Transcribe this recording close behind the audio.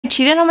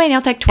cheated on my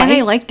nail tech twice, and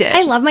I liked it.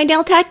 I love my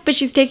nail tech, but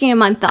she's taking a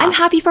month off. I'm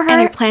happy for her,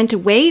 and I plan to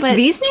wait, but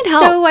these need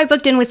help. So I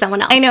booked in with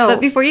someone else. I know, but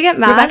before you get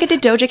mad, Rebecca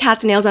did Doja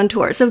Cat's nails on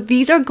tour, so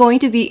these are going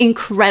to be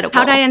incredible.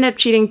 How'd I end up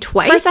cheating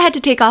twice? First, I had to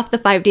take off the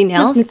 5D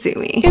nails. Sue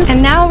me. Oops.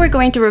 And now we're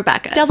going to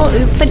Rebecca's. Double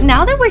oops. But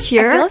now that we're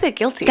here, I feel a bit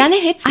guilty. Then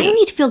it hits me. I don't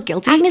need to feel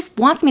guilty. Agnes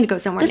wants me to go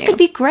somewhere new. This could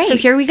be great. So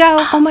here we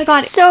go. Oh my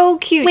god, so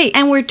cute. Wait,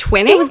 and we're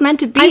twinning? It was meant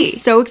to be. I'm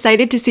so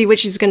excited to see what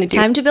she's gonna do.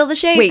 Time to build the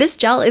shape. Wait, this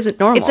gel isn't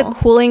normal. It's a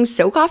cooling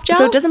soak-off gel,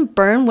 so it doesn't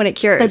burn when it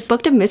cures. The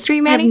booked a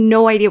mystery man. I have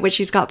no idea what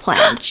she's got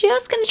planned.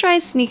 Just gonna try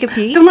and sneak a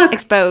peek. Don't look.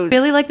 Exposed.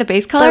 Really like the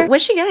base color. But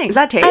what's she getting? Is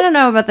that tape? I don't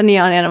know about the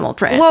neon animal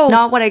print. Whoa,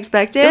 not what I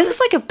expected. It looks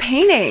like a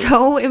painting.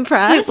 So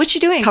impressed. Wait, what's she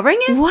doing? Covering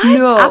it? What?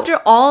 No. After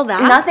all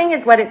that? Nothing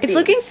is what it seems. It's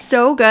looking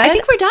so good. I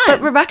think we're done.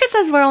 But Rebecca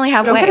says we're only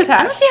halfway. I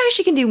don't see how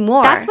she can do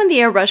more. That's when the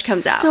airbrush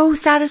comes out. So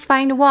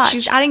satisfying to watch.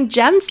 She's adding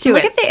gems to it.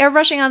 Look at the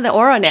airbrushing on the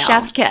Oro nail.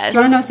 Chef's kiss. Do you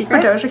want to know a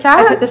secret? For Doja Cat,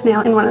 I put this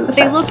nail in one of the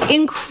sets. They look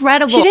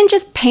incredible. She didn't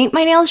just paint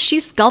my nails, she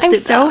sculpted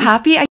them. I'm so happy.